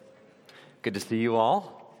Good to see you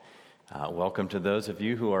all. Welcome to those of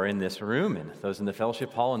you who are in this room and those in the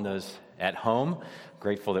fellowship hall and those at home.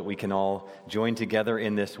 Grateful that we can all join together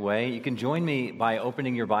in this way. You can join me by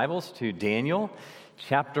opening your Bibles to Daniel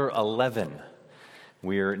chapter 11.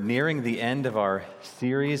 We're nearing the end of our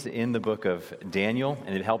series in the book of Daniel,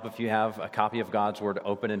 and it'd help if you have a copy of God's Word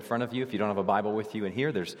open in front of you. If you don't have a Bible with you in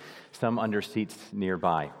here, there's some under seats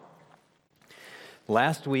nearby.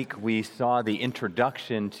 Last week, we saw the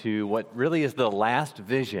introduction to what really is the last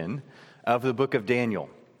vision of the book of Daniel.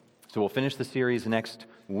 So we'll finish the series next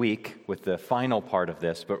week with the final part of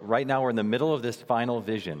this, but right now we're in the middle of this final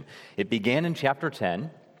vision. It began in chapter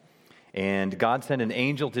 10, and God sent an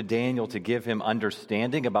angel to Daniel to give him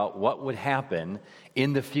understanding about what would happen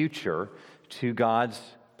in the future to God's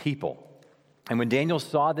people. And when Daniel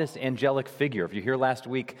saw this angelic figure, if you're here last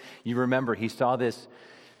week, you remember he saw this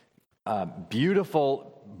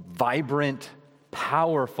beautiful, vibrant,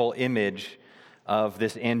 powerful image of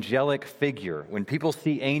this angelic figure. When people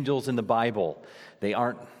see angels in the Bible, they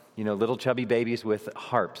aren't, little chubby babies with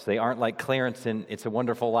harps. They aren't like Clarence in It's a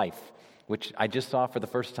Wonderful Life, which I just saw for the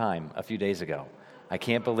first time a few days ago. I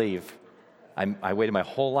can't believe I waited my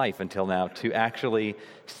whole life until now to actually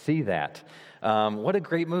see that. What a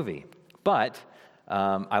great movie. But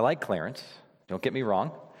I like Clarence, don't get me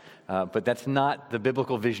wrong. But that's not the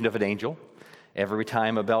biblical vision of an angel. Every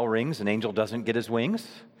time a bell rings, an angel doesn't get his wings.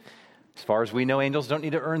 As far as we know, angels don't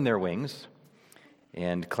need to earn their wings.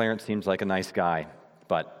 And Clarence seems like a nice guy,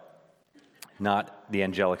 but not the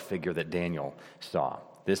angelic figure that Daniel saw.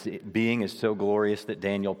 This being is so glorious that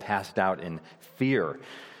Daniel passed out in fear.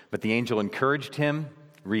 But the angel encouraged him,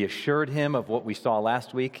 reassured him of what we saw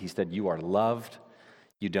last week. He said, "You are loved.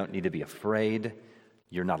 You don't need to be afraid.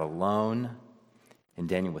 You're not alone." And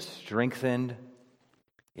Daniel was strengthened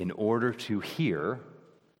in order to hear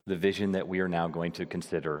the vision that we are now going to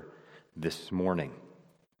consider this morning.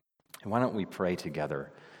 And why don't we pray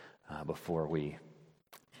together before we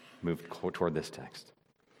move toward this text?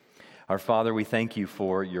 Our Father, we thank you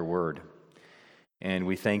for your word. And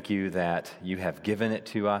we thank you that you have given it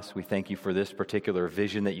to us. We thank you for this particular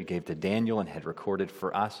vision that you gave to Daniel and had recorded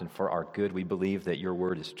for us and for our good. We believe that your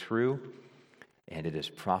word is true and it is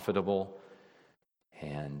profitable.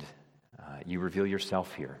 And you reveal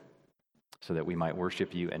yourself here so that we might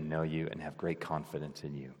worship you and know you and have great confidence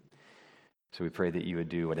in you. So we pray that you would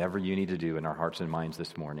do whatever you need to do in our hearts and minds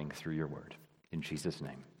this morning through your word. In Jesus'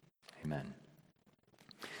 name, amen.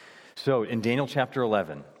 So in Daniel chapter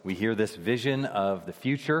 11, we hear this vision of the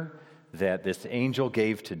future that this angel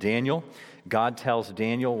gave to Daniel. God tells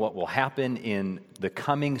Daniel what will happen in the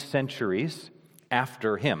coming centuries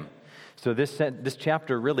after him. So this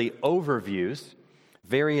chapter really overviews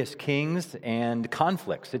various kings and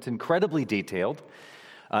conflicts. It's incredibly detailed.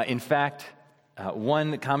 In fact,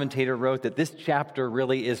 one commentator wrote that this chapter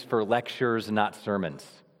really is for lectures, not sermons.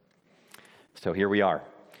 So here we are.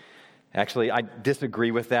 Actually, I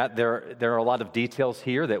disagree with that. There are a lot of details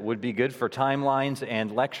here that would be good for timelines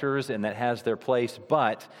and lectures, and that has their place,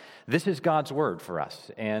 but this is God's word for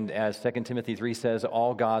us. And as 2 Timothy 3 says,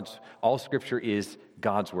 all Scripture is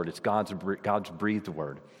God's word. It's God's breathed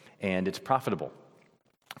word, and it's profitable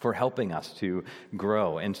for helping us to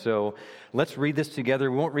grow. And so let's read this together.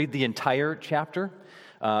 We won't read the entire chapter,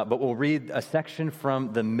 but we'll read a section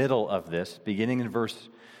from the middle of this, beginning in verse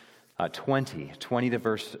 20 to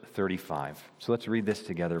verse 35. So let's read this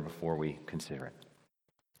together before we consider it.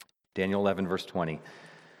 Daniel 11, verse 20.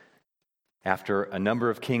 After a number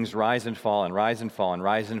of kings rise and fall, and rise and fall, and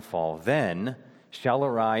rise and fall, then shall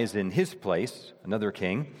arise in his place another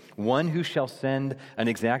king, one who shall send an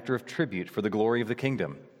exactor of tribute for the glory of the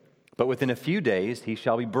kingdom. But within a few days he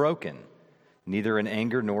shall be broken, neither in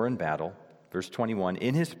anger nor in battle. Verse 21,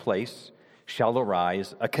 in his place shall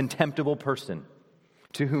arise a contemptible person,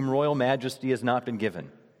 to whom royal majesty has not been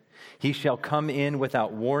given. He shall come in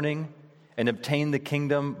without warning and obtain the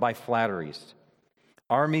kingdom by flatteries.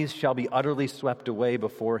 Armies shall be utterly swept away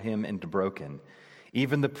before him and broken,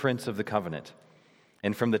 even the prince of the covenant.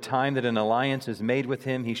 And from the time that an alliance is made with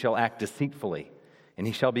him, he shall act deceitfully, and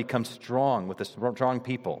he shall become strong with a strong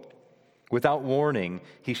people. Without warning,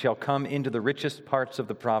 he shall come into the richest parts of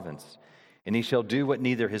the province, and he shall do what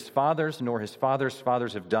neither his fathers nor his fathers'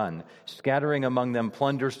 fathers have done, scattering among them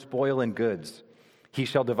plunder, spoil, and goods. He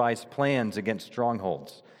shall devise plans against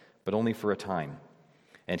strongholds, but only for a time.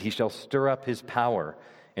 And he shall stir up his power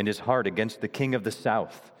and his heart against the king of the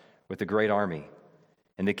south with a great army.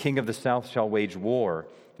 And the king of the south shall wage war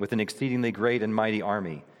with an exceedingly great and mighty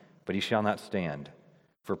army, but he shall not stand,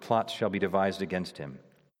 for plots shall be devised against him.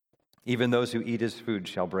 Even those who eat his food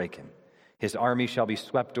shall break him. His army shall be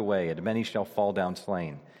swept away, and many shall fall down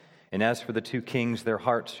slain. And as for the two kings, their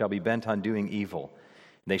hearts shall be bent on doing evil.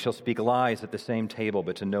 They shall speak lies at the same table,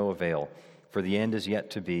 but to no avail, for the end is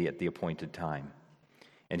yet to be at the appointed time.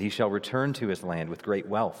 And he shall return to his land with great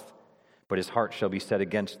wealth, but his heart shall be set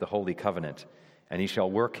against the holy covenant, and he shall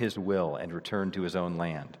work his will and return to his own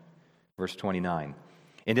land. Verse 29,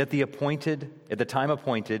 and at the time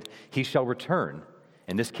appointed, he shall return,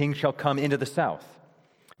 and this king shall come into the south.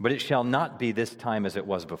 But it shall not be this time as it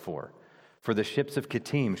was before. For the ships of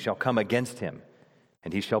Kittim shall come against him,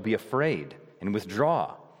 and he shall be afraid and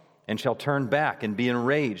withdraw, and shall turn back and be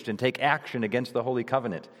enraged and take action against the holy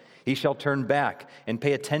covenant. He shall turn back and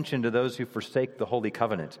pay attention to those who forsake the holy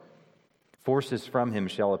covenant. Forces from him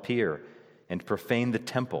shall appear and profane the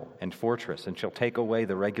temple and fortress, and shall take away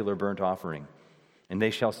the regular burnt offering. And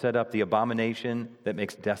they shall set up the abomination that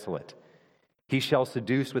makes desolate. He shall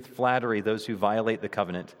seduce with flattery those who violate the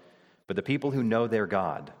covenant, but the people who know their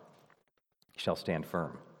God shall stand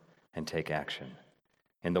firm and take action.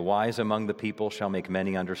 And the wise among the people shall make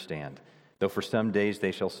many understand, though for some days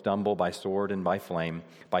they shall stumble by sword and by flame,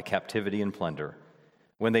 by captivity and plunder.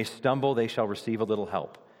 When they stumble, they shall receive a little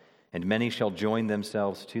help, and many shall join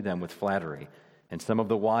themselves to them with flattery, and some of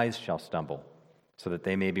the wise shall stumble, so that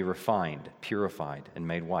they may be refined, purified, and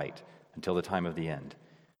made white until the time of the end,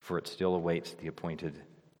 for it still awaits the appointed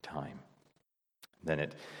time. Then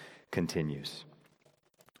it continues.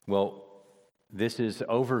 Well, this is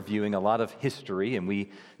overviewing a lot of history, and we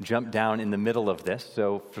jump down in the middle of this.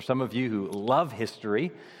 So for some of you who love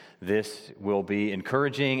history, this will be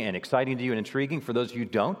encouraging and exciting to you and intriguing. For those of you who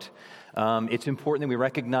don't, it's important that we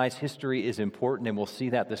recognize history is important, and we'll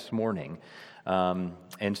see that this morning.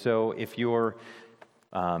 And so if you're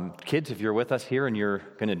kids, if you're with us here and you're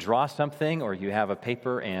going to draw something, or you have a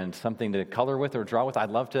paper and something to color with or draw with, I'd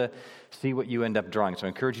love to see what you end up drawing. So I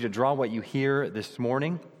encourage you to draw what you hear this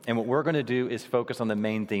morning. And what we're going to do is focus on the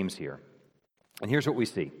main themes here. And here's what we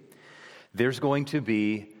see. There's going to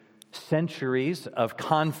be centuries of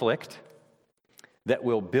conflict that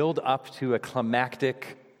will build up to a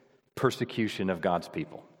climactic persecution of God's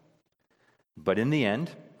people. But in the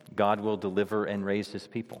end, God will deliver and raise his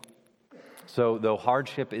people. So though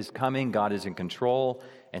hardship is coming, God is in control,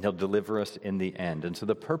 and he'll deliver us in the end. And so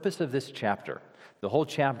the purpose of this chapter, the whole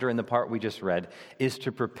chapter in the part we just read, is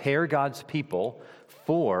to prepare God's people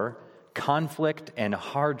for conflict and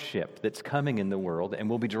hardship that's coming in the world and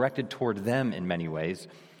will be directed toward them in many ways,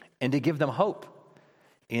 and to give them hope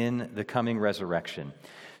in the coming resurrection.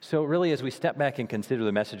 So really, as we step back and consider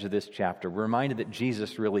the message of this chapter, we're reminded that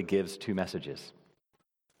Jesus really gives two messages.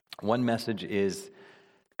 One message is,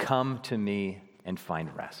 come to me and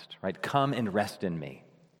find rest, right? Come and rest in me.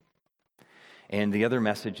 And the other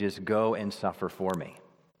message is, go and suffer for me.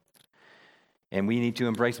 And we need to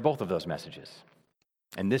embrace both of those messages.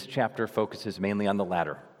 And this chapter focuses mainly on the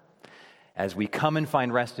latter. As we come and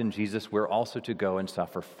find rest in Jesus, we're also to go and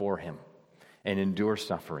suffer for him and endure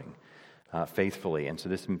suffering faithfully. And so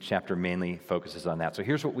this chapter mainly focuses on that. So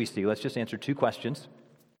here's what we see. Let's just answer two questions.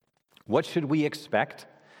 What should we expect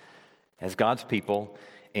as God's people,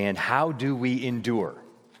 and how do we endure?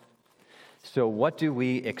 So what do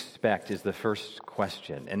we expect is the first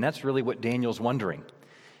question. And that's really what Daniel's wondering.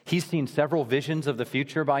 He's seen several visions of the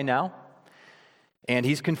future by now, and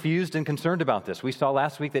he's confused and concerned about this. We saw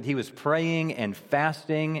last week that he was praying and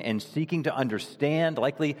fasting and seeking to understand.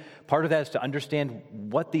 Likely part of that is to understand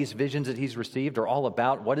what these visions that he's received are all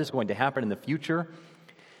about, what is going to happen in the future.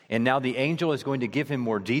 And now the angel is going to give him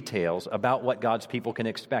more details about what God's people can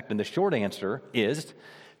expect. And the short answer is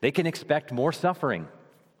they can expect more suffering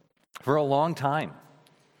for a long time.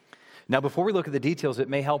 Now, before we look at the details, it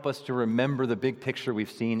may help us to remember the big picture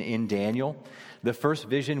we've seen in Daniel. The first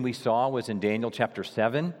vision we saw was in Daniel chapter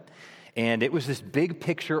 7, and it was this big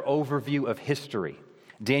picture overview of history.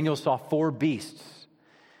 Daniel saw 4 beasts.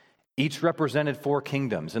 Each represented 4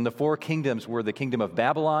 kingdoms, and the 4 kingdoms were the kingdom of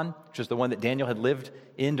Babylon, which is the one that Daniel had lived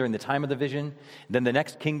in during the time of the vision. Then the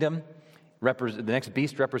next kingdom, the next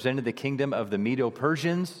beast represented the kingdom of the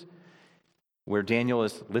Medo-Persians, where Daniel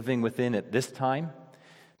is living within at this time.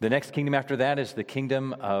 The next kingdom after that is the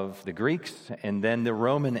kingdom of the Greeks, and then the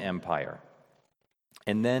Roman Empire.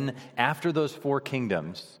 And then after those 4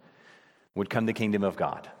 kingdoms would come the kingdom of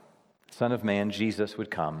God. Son of Man, Jesus, would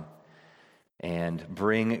come and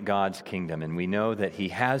bring God's kingdom. And we know that he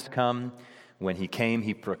has come. When he came,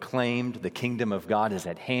 he proclaimed the kingdom of God is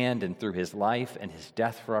at hand, and through his life and his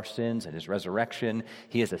death for our sins and his resurrection,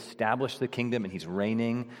 he has established the kingdom, and he's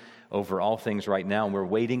reigning over all things right now. And we're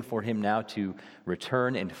waiting for him now to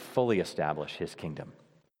return and fully establish his kingdom.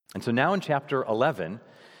 And so now in chapter 11,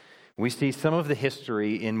 we see some of the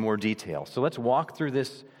history in more detail. So let's walk through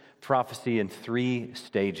this prophecy in three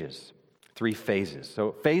stages, three phases.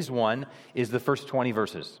 So phase one is the first 20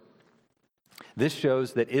 verses. This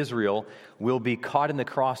shows that Israel will be caught in the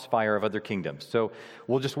crossfire of other kingdoms. So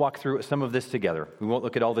we'll just walk through some of this together. We won't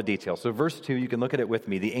look at all the details. So verse 2, you can look at it with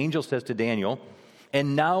me. The angel says to Daniel,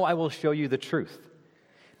 "And now I will show you the truth.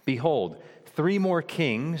 Behold, 3 more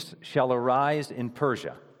kings shall arise in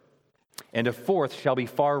Persia, and a fourth shall be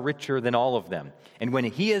far richer than all of them. And when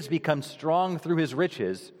he has become strong through his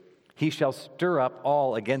riches, he shall stir up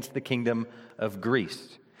all against the kingdom of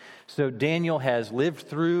Greece." So Daniel has lived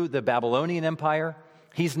through the Babylonian Empire.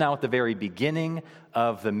 He's now at the very beginning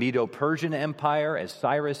of the Medo-Persian Empire as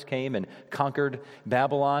Cyrus came and conquered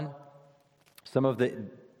Babylon. Some of the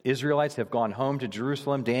Israelites have gone home to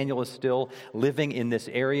Jerusalem. Daniel is still living in this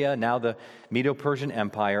area, now the Medo-Persian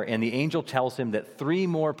Empire. And the angel tells him that 3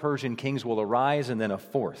 more Persian kings will arise and then a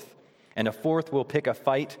fourth. And a fourth will pick a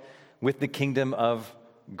fight with the kingdom of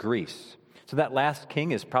Greece. So that last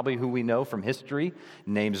king is probably who we know from history,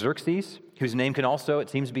 named Xerxes, whose name can also, it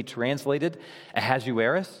seems, be translated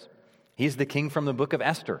Ahasuerus. He's the king from the book of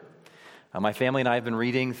Esther. My family and I have been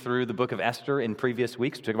reading through the book of Esther in previous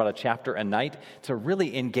weeks. We took about a chapter a night. It's a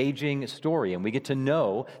really engaging story, and we get to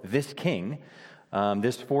know this king,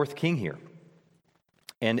 this fourth king here.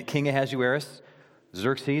 And King Ahasuerus,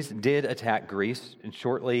 Xerxes, did attack Greece, and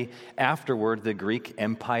shortly afterward, the Greek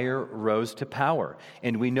Empire rose to power.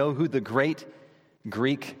 And we know who the great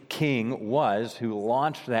Greek king was who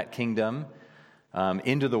launched that kingdom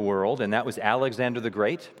into the world, and that was Alexander the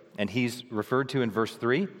Great. And he's referred to in verse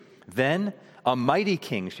 3. "Then a mighty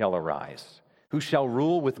king shall arise, who shall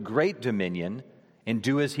rule with great dominion and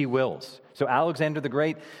do as he wills." So Alexander the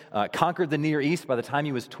Great conquered the Near East by the time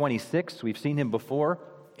he was 26. We've seen him before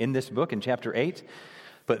in this book in chapter 8.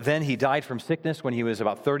 But then he died from sickness when he was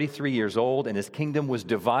about 33 years old, and his kingdom was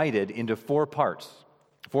divided into 4 parts.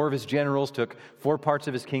 4 of his generals took 4 parts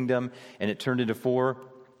of his kingdom, and it turned into 4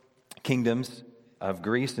 kingdoms of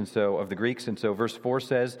Greece, and so of the Greeks. And so verse 4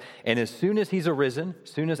 says, "And as soon as he's arisen,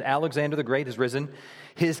 as soon as Alexander the Great has risen,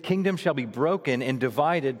 his kingdom shall be broken and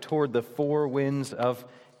divided toward the 4 winds of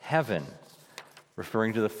heaven,"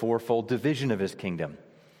 referring to the fourfold division of his kingdom.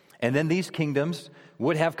 And then these kingdoms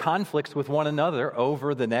would have conflicts with one another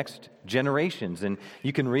over the next generations. And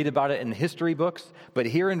you can read about it in history books, but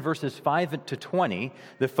here in verses 5 to 20,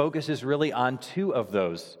 the focus is really on 2 of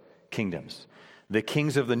those kingdoms. The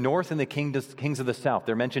kings of the north and the kings of the south.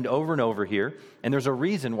 They're mentioned over and over here, and there's a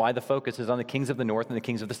reason why the focus is on the kings of the north and the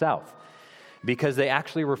kings of the south. Because they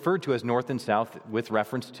actually referred to as north and south with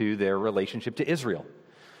reference to their relationship to Israel.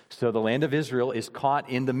 So the land of Israel is caught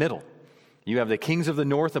in the middle. You have the kings of the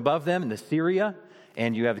north above them in Assyria,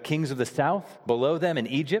 and you have the kings of the south below them in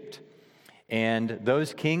Egypt. And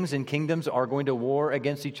those kings and kingdoms are going to war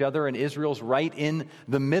against each other, and Israel's right in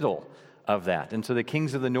the middle of that. And so the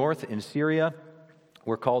kings of the north in Syria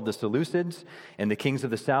were called the Seleucids, and the kings of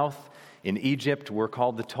the south in Egypt were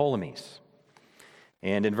called the Ptolemies.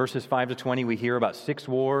 And in verses 5 to 20, we hear about 6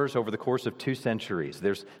 wars over the course of 2 centuries.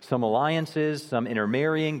 There's some alliances, some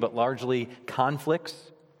intermarrying, but largely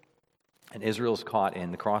conflicts. And Israel's caught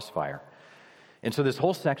in the crossfire. And so this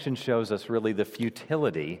whole section shows us really the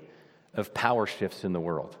futility of power shifts in the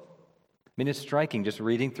world. I mean, it's striking just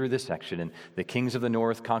reading through this section. And the kings of the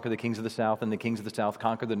north conquer the kings of the south, and the kings of the south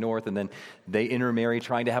conquer the north, and then they intermarry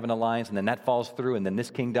trying to have an alliance, and then that falls through, and then this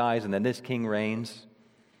king dies, and then this king reigns.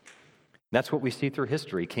 That's what we see through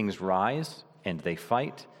history. Kings rise, and they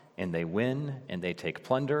fight, and they win, and they take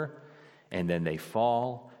plunder, and then they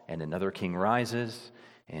fall, and another king rises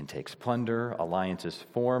and takes plunder. Alliances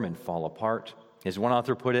form and fall apart. As one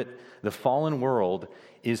author put it, the fallen world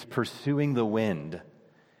is pursuing the wind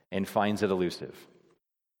and finds it elusive.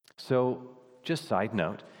 So, just side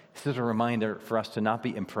note, this is a reminder for us to not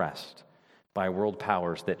be impressed by world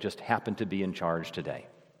powers that just happen to be in charge today.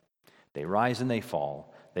 They rise and they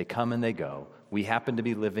fall. They come and they go. We happen to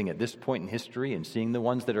be living at this point in history and seeing the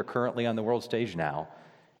ones that are currently on the world stage now,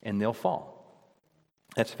 and they'll fall.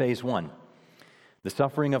 That's phase 1. The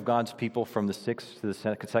suffering of God's people from the 6th to the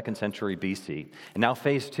 2nd century BC. And now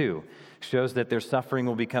phase 2 shows that their suffering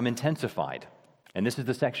will become intensified. And this is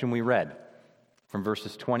the section we read from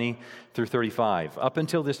verses 20 through 35. Up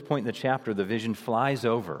until this point in the chapter, the vision flies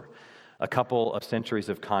over a couple of centuries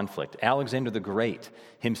of conflict. Alexander the Great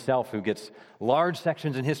himself, who gets large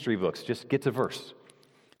sections in history books, just gets a verse.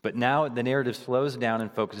 But now the narrative slows down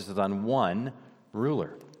and focuses on one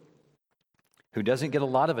ruler who doesn't get a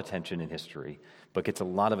lot of attention in history, but gets a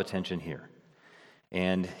lot of attention here.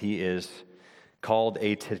 And he is called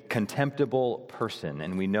a contemptible person,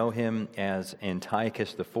 and we know him as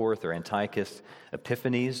Antiochus IV or Antiochus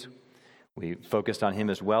Epiphanes. We focused on him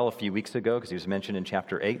as well a few weeks ago because he was mentioned in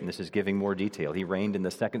chapter 8, and this is giving more detail. He reigned in the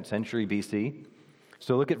 2nd century BC.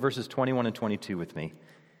 So look at verses 21 and 22 with me.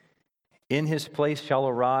 In his place shall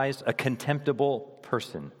arise a contemptible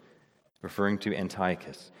person, referring to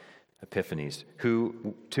Antiochus Epiphanes,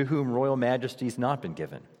 to whom royal majesty has not been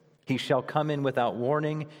given. He shall come in without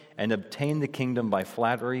warning and obtain the kingdom by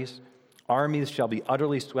flatteries. Armies shall be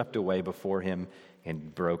utterly swept away before him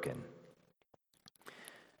and broken.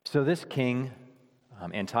 So this king,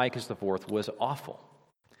 Antiochus IV, was awful.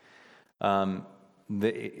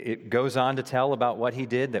 It goes on to tell about what he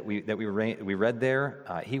did that we read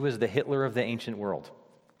there. He was the Hitler of the ancient world.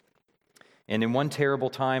 And in one terrible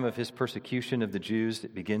time of his persecution of the Jews,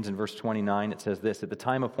 it begins in verse 29, it says this, at the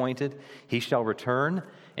time appointed, he shall return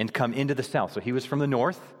and come into the south. So he was from the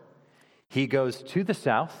north. He goes to the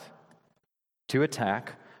south to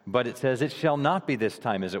attack, but it says it shall not be this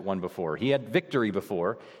time as it won before. He had victory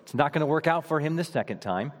before. It's not going to work out for him this second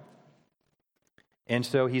time. And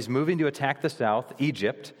so he's moving to attack the south,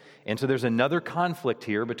 Egypt. And so there's another conflict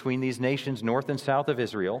here between these nations, north and south of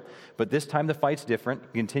Israel. But this time the fight's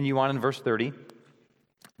different. Continue on in verse 30.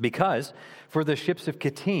 Because for the ships of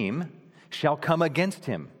Kittim shall come against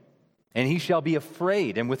him, and he shall be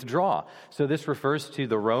afraid and withdraw. So this refers to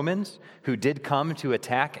the Romans who did come to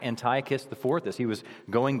attack Antiochus IV as he was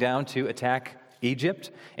going down to attack Egypt.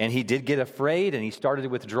 And he did get afraid and he started to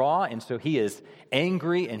withdraw. And so he is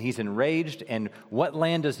angry and he's enraged. And what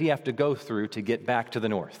land does he have to go through to get back to the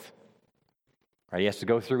north? Right, he has to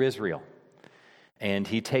go through Israel. And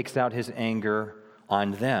he takes out his anger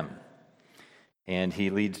on them. And he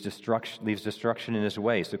leaves destruction in his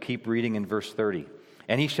way. So keep reading in verse 30.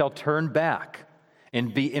 And he shall turn back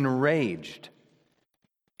and be enraged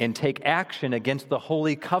and take action against the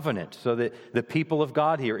holy covenant. So that the people of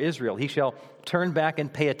God here, Israel, he shall turn back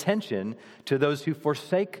and pay attention to those who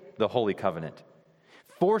forsake the holy covenant.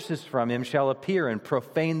 Forces from him shall appear and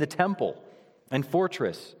profane the temple and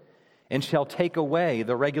fortress, and shall take away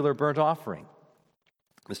the regular burnt offering,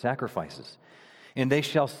 the sacrifices. And they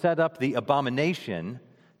shall set up the abomination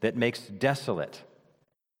that makes desolate.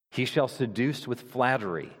 He shall seduce with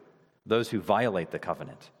flattery those who violate the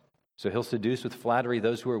covenant. So he'll seduce with flattery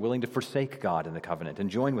those who are willing to forsake God in the covenant and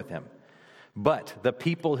join with him. But the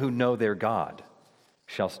people who know their God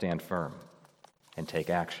shall stand firm and take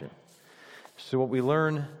action. So what we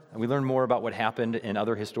learn more about what happened in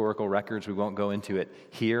other historical records. We won't go into it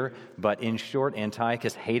here, but in short,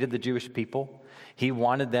 Antiochus hated the Jewish people. He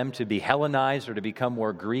wanted them to be Hellenized or to become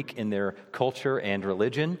more Greek in their culture and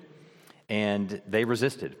religion, and they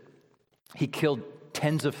resisted. He killed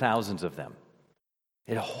tens of thousands of them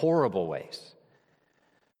in horrible ways.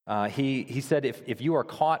 He said, if you are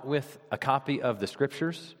caught with a copy of the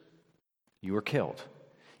Scriptures, you are killed.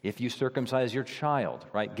 If you circumcise your child,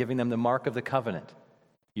 right, giving them the mark of the covenant,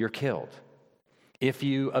 you're killed. If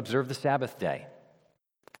you observe the Sabbath day,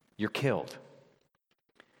 you're killed.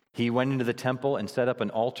 He went into the temple and set up an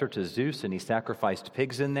altar to Zeus, and he sacrificed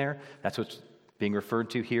pigs in there. That's what's being referred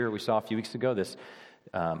to here. We saw a few weeks ago this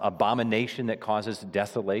abomination that causes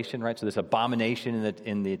desolation, right? So this abomination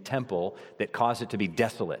in the temple that caused it to be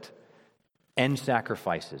desolate. And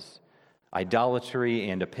sacrifices, idolatry,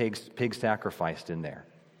 and a pig sacrificed in there.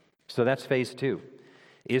 So that's phase 2.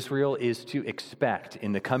 Israel is to expect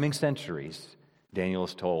in the coming centuries, Daniel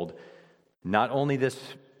is told, not only this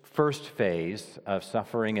first phase of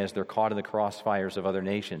suffering as they're caught in the crossfires of other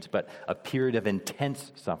nations, but a period of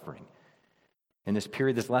intense suffering. In this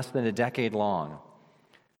period that's less than a decade long,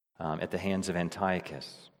 at the hands of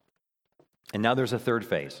Antiochus. And now there's a third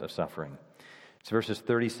phase of suffering. It's verses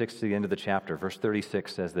 36 to the end of the chapter. Verse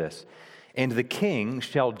 36 says this, and the king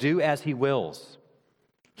shall do as he wills.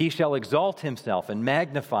 He shall exalt himself and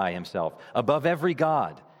magnify himself above every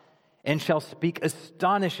god, and shall speak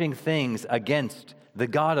astonishing things against the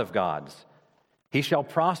God of gods. He shall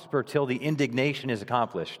prosper till the indignation is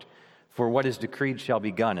accomplished, for what is decreed shall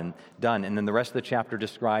be done. And then the rest of the chapter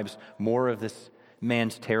describes more of this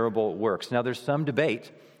man's terrible works. Now, there's some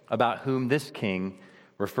debate about whom this king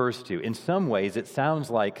refers to. In some ways, it sounds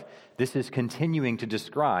like this is continuing to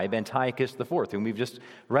describe Antiochus IV, whom we've just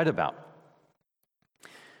read about.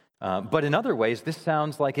 But in other ways, this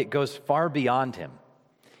sounds like it goes far beyond him.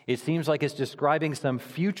 It seems like it's describing some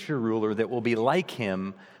future ruler that will be like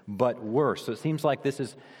him, but worse. So it seems like this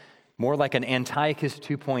is more like an Antiochus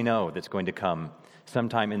 2.0 that's going to come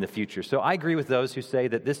sometime in the future. So I agree with those who say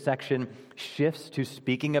that this section shifts to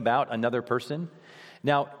speaking about another person.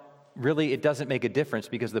 Now, really, it doesn't make a difference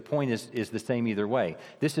because the point is the same either way.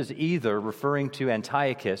 This is either referring to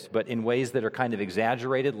Antiochus, but in ways that are kind of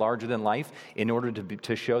exaggerated, larger than life, in order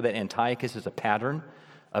to show that Antiochus is a pattern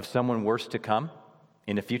of someone worse to come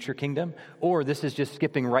in a future kingdom, or this is just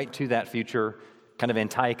skipping right to that future kind of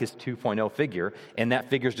Antiochus 2.0 figure, and that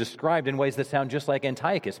figure is described in ways that sound just like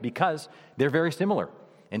Antiochus because they're very similar.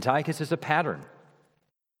 Antiochus is a pattern.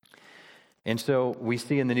 And so we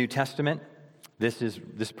see in the New Testament,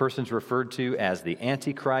 this person's referred to as the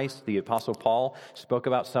Antichrist. The Apostle Paul spoke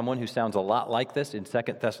about someone who sounds a lot like this in 2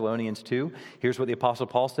 Thessalonians 2. Here's what the Apostle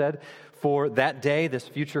Paul said: "For that day, this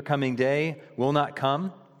future coming day, will not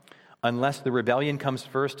come unless the rebellion comes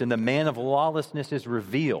first and the man of lawlessness is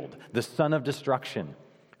revealed, the son of destruction,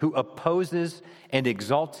 who opposes and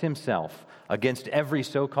exalts himself against every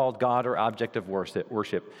so-called God or object of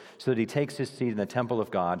worship, so that he takes his seat in the temple of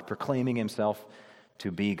God, proclaiming himself to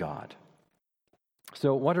be God."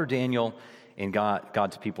 So what are Daniel and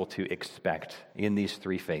God's people to expect in these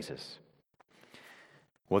three phases?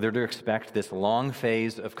 Well, they're to expect this long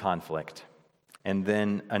phase of conflict, and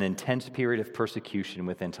then an intense period of persecution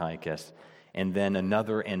with Antiochus, and then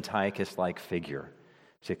another Antiochus-like figure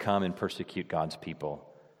to come and persecute God's people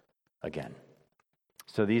again.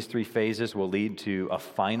 So these three phases will lead to a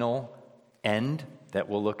final end that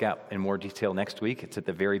we'll look at in more detail next week. It's at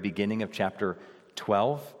the very beginning of chapter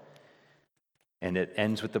 12, and it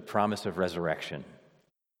ends with the promise of resurrection.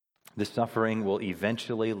 The suffering will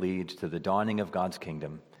eventually lead to the dawning of God's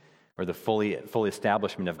kingdom, or the full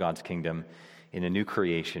establishment of God's kingdom in a new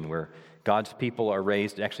creation where God's people are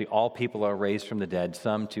raised, actually all people are raised from the dead,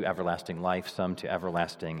 some to everlasting life, some to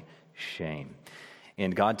everlasting shame.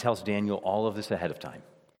 And God tells Daniel all of this ahead of time.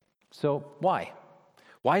 So why?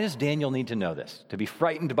 Why does Daniel need to know this? To be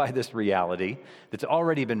frightened by this reality that's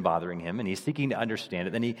already been bothering him, and he's seeking to understand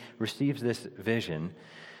it. Then he receives this vision.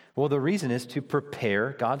 Well, the reason is to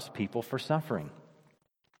prepare God's people for suffering.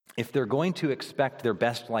 If they're going to expect their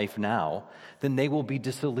best life now, then they will be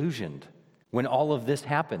disillusioned when all of this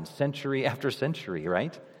happens, century after century,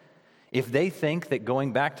 right? If they think that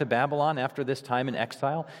going back to Babylon after this time in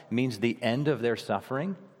exile means the end of their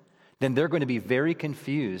suffering, then they're going to be very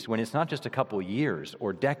confused when it's not just a couple years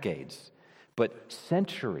or decades, but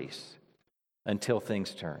centuries until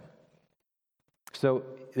things turn. So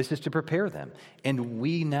this is to prepare them. And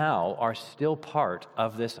we now are still part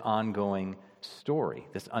of this ongoing story,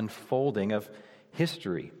 this unfolding of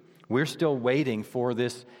history. We're still waiting for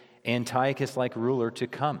this Antiochus-like ruler to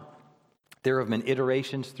come. There have been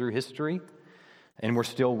iterations through history, and we're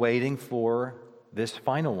still waiting for this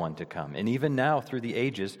final one to come. And even now, through the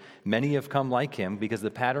ages, many have come like him because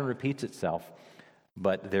the pattern repeats itself.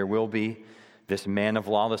 But there will be this man of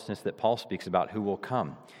lawlessness that Paul speaks about who will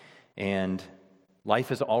come. And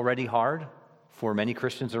life is already hard for many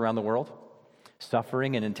Christians around the world.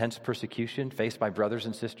 Suffering and intense persecution faced by brothers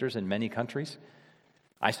and sisters in many countries.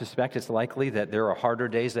 I suspect it's likely that there are harder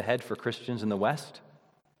days ahead for Christians in the West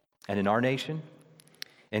and in our nation.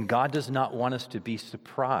 And God does not want us to be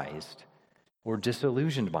surprised or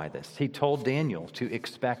disillusioned by this. He told Daniel to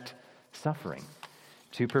expect suffering,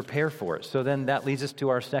 to prepare for it. So then that leads us to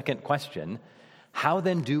our second question. How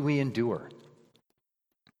then do we endure?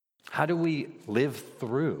 How do we live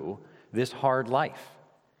through this hard life?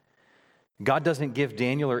 God doesn't give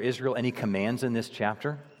Daniel or Israel any commands in this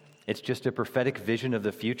chapter. It's just a prophetic vision of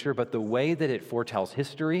the future, but the way that it foretells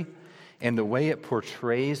history and the way it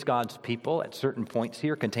portrays God's people at certain points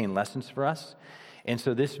here contain lessons for us. And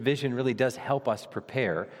so this vision really does help us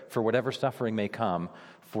prepare for whatever suffering may come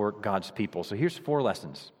for God's people. So here's 4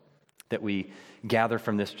 lessons that we gather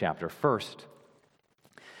from this chapter. First,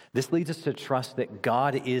 this leads us to trust that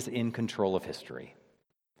God is in control of history.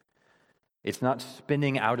 It's not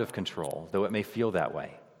spinning out of control, though it may feel that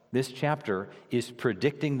way. This chapter is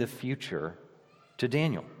predicting the future to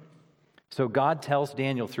Daniel. So God tells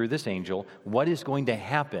Daniel through this angel what is going to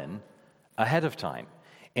happen ahead of time.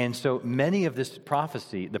 And so many of this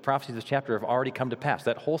prophecy, the prophecies of this chapter have already come to pass.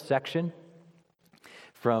 That whole section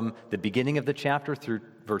from the beginning of the chapter through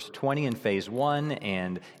verse 20 in phase 1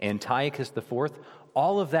 and Antiochus IV,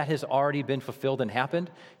 all of that has already been fulfilled and happened.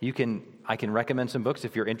 I can recommend some books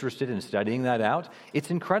if you're interested in studying that out. It's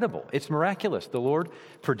incredible. It's miraculous. The Lord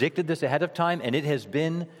predicted this ahead of time, and it has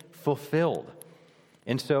been fulfilled.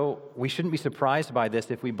 And so we shouldn't be surprised by this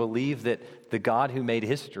if we believe that the God who made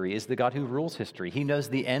history is the God who rules history. He knows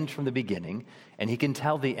the end from the beginning, and he can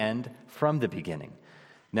tell the end from the beginning.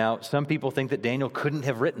 Now, some people think that Daniel couldn't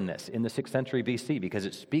have written this in the 6th century BC because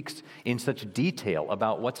it speaks in such detail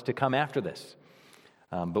about what's to come after this.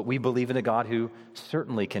 But we believe in a God who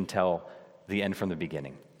certainly can tell the end from the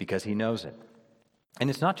beginning because he knows it. And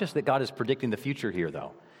it's not just that God is predicting the future here,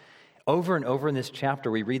 though. Over and over in this chapter,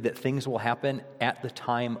 we read that things will happen at the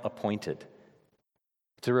time appointed.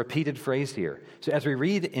 It's a repeated phrase here. So as we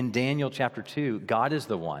read in Daniel chapter 2, God is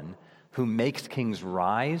the one who makes kings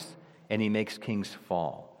rise and he makes kings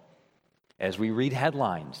fall. As we read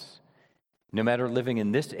headlines, no matter living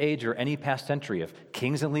in this age or any past century of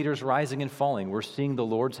kings and leaders rising and falling, we're seeing the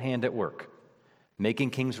Lord's hand at work,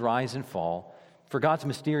 making kings rise and fall for God's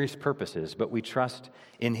mysterious purposes, but we trust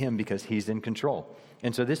in him because he's in control.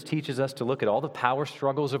 And so this teaches us to look at all the power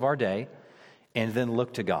struggles of our day and then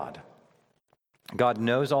look to God. God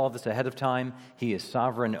knows all of this ahead of time. He is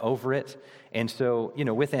sovereign over it. And so,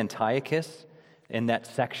 with Antiochus, in that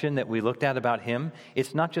section that we looked at about him,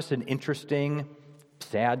 it's not just an interesting,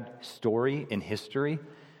 sad story in history.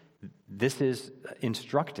 This is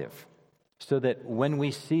instructive so that when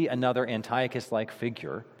we see another Antiochus-like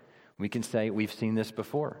figure, we can say, we've seen this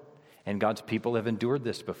before, and God's people have endured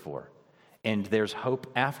this before, and there's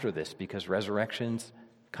hope after this because resurrection's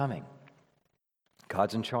coming.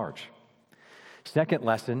 God's in charge. Second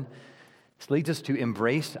lesson, this leads us to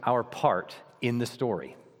embrace our part in the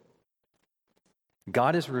story.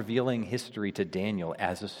 God is revealing history to Daniel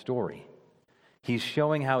as a story. He's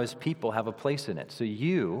showing how his people have a place in it. So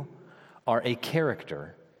you are a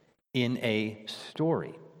character in a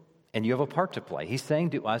story, and you have a part to play. He's saying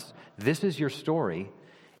to us, this is your story,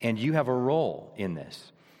 and you have a role in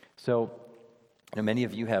this. So, many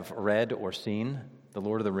of you have read or seen The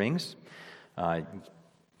Lord of the Rings.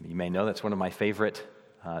 You may know that's one of my favorite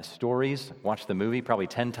stories. Watched the movie probably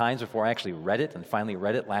 10 times before I actually read it, and finally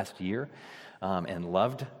read it last year and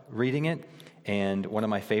loved reading it. And one of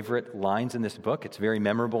my favorite lines in this book, it's very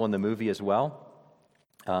memorable in the movie as well,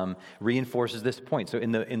 reinforces this point. So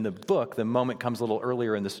in the book, the moment comes a little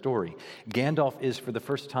earlier in the story. Gandalf is for the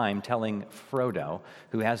first time telling Frodo,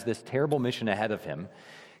 who has this terrible mission ahead of him,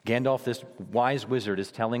 Gandalf, this wise wizard,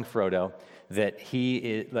 is telling Frodo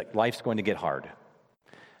that life's going to get hard.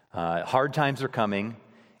 Hard times are coming,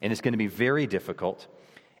 and it's going to be very difficult,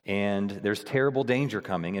 and there's terrible danger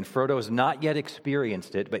coming, and Frodo has not yet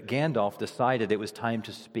experienced it, but Gandalf decided it was time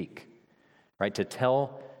to speak, right, to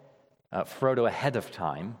tell Frodo ahead of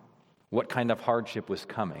time what kind of hardship was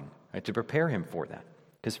coming, right, to prepare him for that,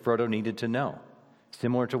 because Frodo needed to know,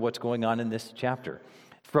 similar to what's going on in this chapter.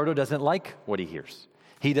 Frodo doesn't like what he hears.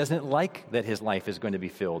 He doesn't like that his life is going to be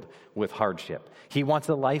filled with hardship. He wants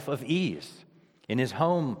a life of ease in his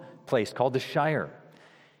home place called the Shire.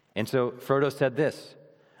 And so Frodo said this,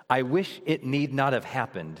 I wish it need not have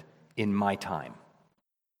happened in my time.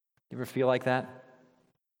 You ever feel like that?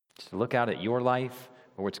 Just look out at your life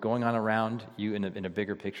or what's going on around you in a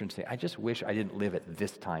bigger picture and say, I just wish I didn't live at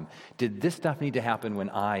this time. Did this stuff need to happen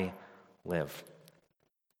when I live?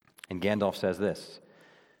 And Gandalf says this,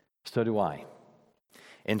 so do I.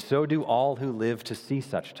 And so do all who live to see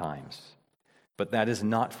such times. But that is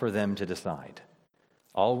not for them to decide.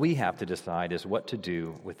 All we have to decide is what to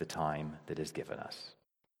do with the time that is given us.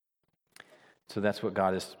 So that's what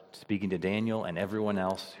God is speaking to Daniel and everyone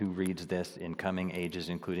else who reads this in coming ages,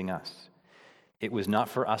 including us. It was not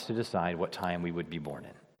for us to decide what time we would be born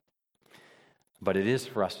in. But it is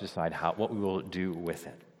for us to decide what we will do with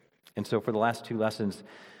it. And so for the last two lessons,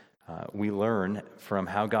 we learn from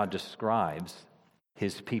how God describes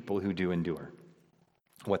his people who do endure,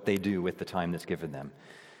 what they do with the time that's given them.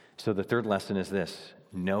 So the third lesson is this,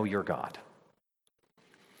 know your God.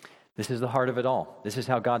 This is the heart of it all. This is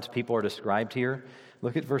how God's people are described here.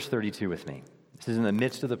 Look at verse 32 with me. This is in the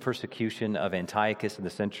midst of the persecution of Antiochus in the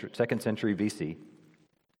 2nd century BC.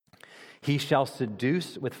 He shall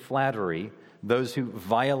seduce with flattery those who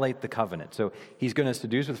violate the covenant. So he's going to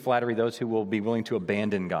seduce with flattery those who will be willing to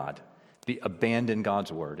abandon God, abandon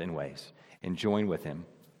God's word and ways, and join with him.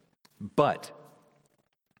 But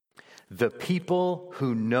the people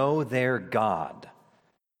who know their God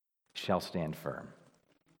shall stand firm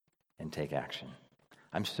and take action.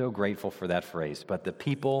 I'm so grateful for that phrase. But the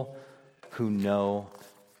people who know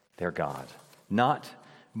their God. Not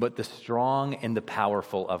but the strong and the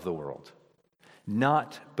powerful of the world.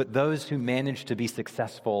 Not but those who manage to be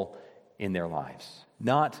successful in their lives.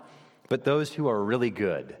 Not but those who are really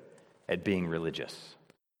good at being religious.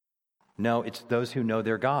 No, it's those who know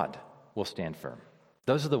their God will stand firm.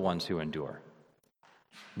 Those are the ones who endure.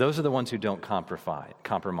 Those are the ones who don't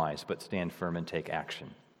compromise, but stand firm and take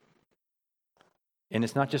action. And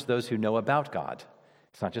it's not just those who know about God.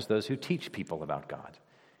 It's not just those who teach people about God.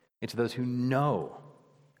 It's those who know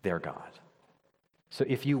their God. So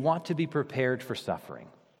if you want to be prepared for suffering,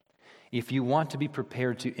 if you want to be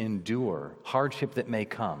prepared to endure hardship that may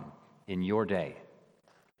come in your day,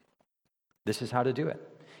 this is how to do it.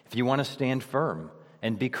 If you want to stand firm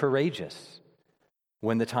and be courageous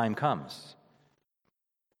when the time comes,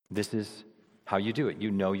 this is how you do it.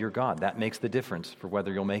 You know your God. That makes the difference for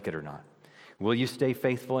whether you'll make it or not. Will you stay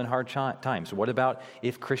faithful in hard times? What about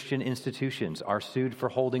if Christian institutions are sued for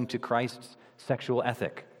holding to Christ's sexual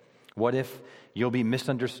ethic? What if you'll be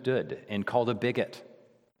misunderstood and called a bigot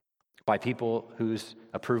by people whose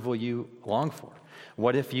approval you long for?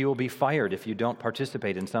 What if you will be fired if you don't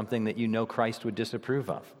participate in something that you know Christ would disapprove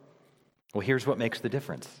of? Well, here's what makes the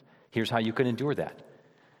difference. Here's how you can endure that.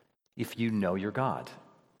 If you know your God.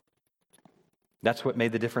 That's what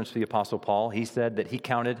made the difference for the Apostle Paul. He said that he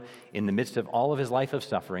counted, in the midst of all of his life of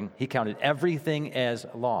suffering, he counted everything as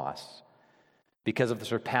loss because of the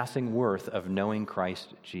surpassing worth of knowing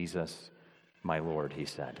Christ Jesus, my Lord, he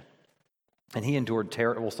said. And he endured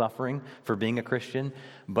terrible suffering for being a Christian,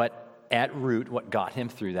 but at root, what got him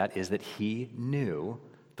through that is that he knew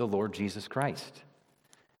the Lord Jesus Christ.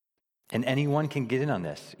 And anyone can get in on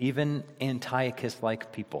this, even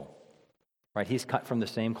Antiochus-like people. Right? He's cut from the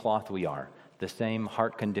same cloth we are, the same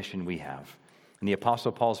heart condition we have. And the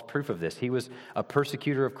Apostle Paul's proof of this. He was a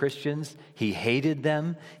persecutor of Christians. He hated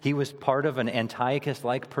them. He was part of an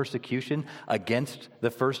Antiochus-like persecution against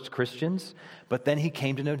the first Christians. But then he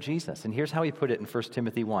came to know Jesus. And here's how he put it in 1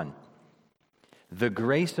 Timothy 1. The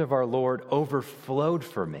grace of our Lord overflowed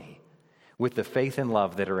for me with the faith and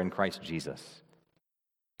love that are in Christ Jesus.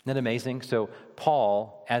 Isn't that amazing? So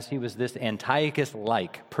Paul, as he was this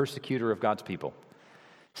Antiochus-like persecutor of God's people,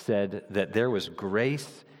 said that there was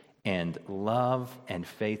grace and love and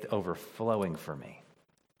faith overflowing for me.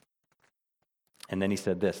 And then he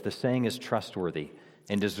said this, the saying is trustworthy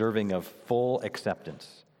and deserving of full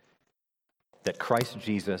acceptance, that Christ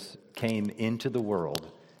Jesus came into the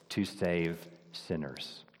world to save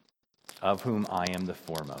sinners, of whom I am the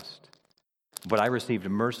foremost. But I received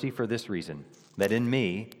mercy for this reason, that in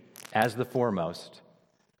me, as the foremost,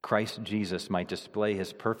 Christ Jesus might display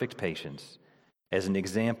his perfect patience as an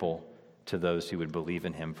example to those who would believe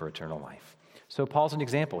in him for eternal life. So Paul's an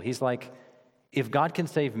example. He's like, if God can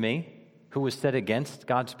save me, who was set against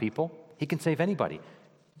God's people, he can save anybody.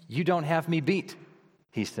 You don't have me beat,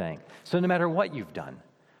 he's saying. So no matter what you've done,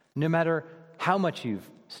 no matter how much you've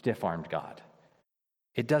stiff-armed God,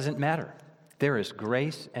 it doesn't matter. There is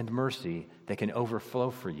grace and mercy that can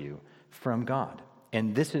overflow for you from God.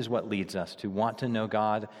 And this is what leads us to want to know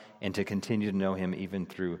God and to continue to know him even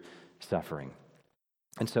through suffering.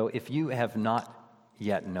 And so if you have not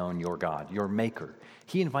yet known your God, your Maker,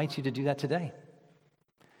 he invites you to do that today,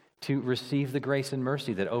 to receive the grace and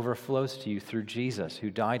mercy that overflows to you through Jesus, who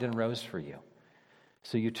died and rose for you.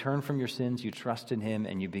 So you turn from your sins, you trust in him,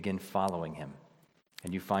 and you begin following him.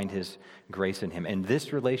 And you find his grace in him. And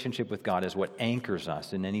this relationship with God is what anchors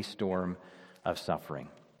us in any storm of suffering.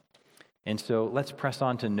 And so let's press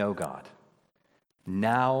on to know God.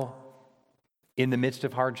 Now, in the midst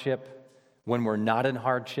of hardship, when we're not in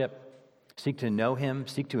hardship, seek to know him,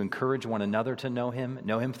 seek to encourage one another to know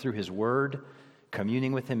him through his word,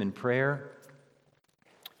 communing with him in prayer.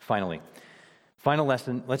 Finally, final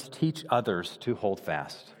lesson, let's teach others to hold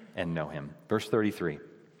fast and know him. Verse 33.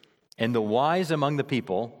 And the wise among the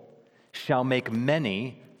people shall make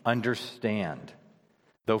many understand,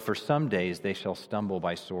 though for some days they shall stumble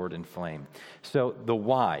by sword and flame. So the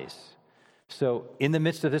wise. So in the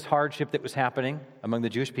midst of this hardship that was happening among the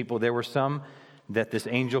Jewish people, there were some that this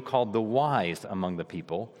angel called the wise among the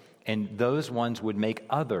people, and those ones would make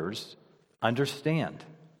others understand.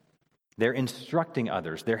 They're instructing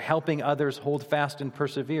others. They're helping others hold fast and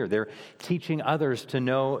persevere. They're teaching others to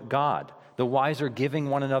know God. The wise are giving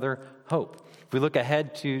one another hope. If we look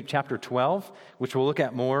ahead to chapter 12, which we'll look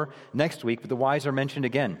at more next week, but the wise are mentioned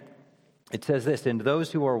again. It says this, and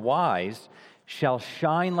those who are wise shall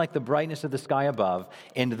shine like the brightness of the sky above,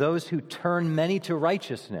 and those who turn many to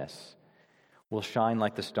righteousness will shine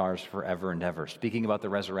like the stars forever and ever. Speaking about the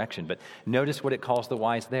resurrection, but notice what it calls the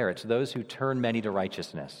wise there. It's those who turn many to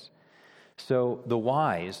righteousness. So the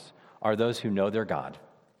wise are those who know their God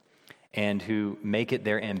and who make it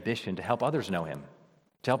their ambition to help others know him,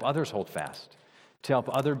 to help others hold fast, to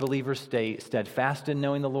help other believers stay steadfast in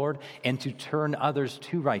knowing the Lord, and to turn others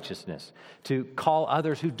to righteousness, to call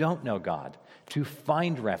others who don't know God, to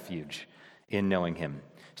find refuge in knowing him.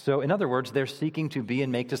 So in other words, they're seeking to be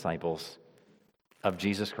and make disciples of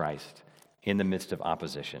Jesus Christ in the midst of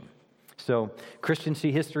opposition. So Christians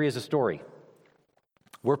see history as a story.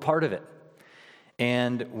 We're part of it.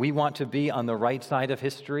 And we want to be on the right side of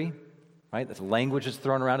history, right? That's language that's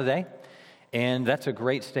thrown around today. And that's a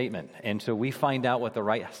great statement. And so we find out what the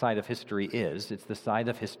right side of history is. It's the side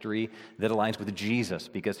of history that aligns with Jesus,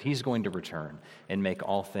 because he's going to return and make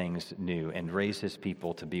all things new and raise his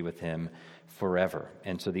people to be with him forever.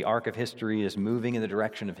 And so the arc of history is moving in the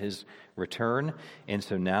direction of his return. And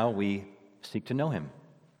so now we seek to know him,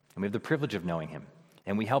 and we have the privilege of knowing him,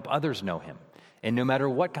 and we help others know him. And no matter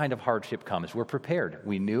what kind of hardship comes, we're prepared.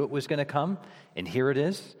 We knew it was going to come, and here it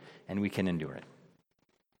is, and we can endure it.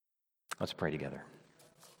 Let's pray together.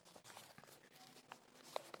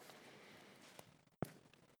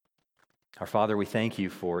 Our Father, we thank you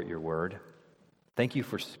for your word. Thank you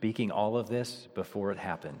for speaking all of this before it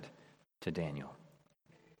happened to Daniel.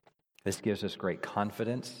 This gives us great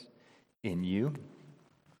confidence in you.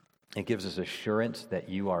 It gives us assurance that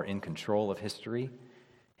you are in control of history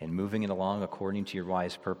and moving it along according to your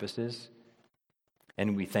wise purposes.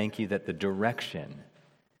 And we thank you that the direction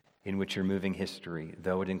in which you're moving history,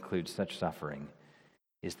 though it includes such suffering,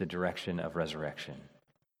 is the direction of resurrection.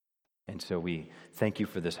 And so we thank you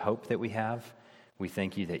for this hope that we have. We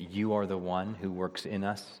thank you that you are the one who works in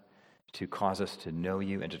us to cause us to know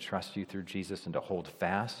you and to trust you through Jesus and to hold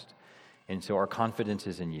fast. And so our confidence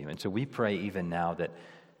is in you. And so we pray even now that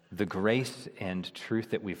the grace and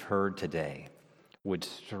truth that we've heard today would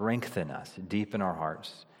strengthen us deep in our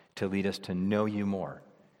hearts to lead us to know you more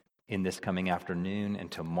in this coming afternoon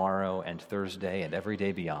and tomorrow and Thursday and every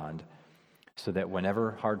day beyond, so that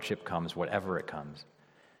whenever hardship comes, whatever it comes,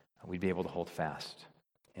 we'd be able to hold fast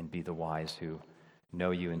and be the wise who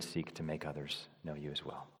know you and seek to make others know you as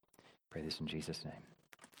well. Pray this in Jesus' name.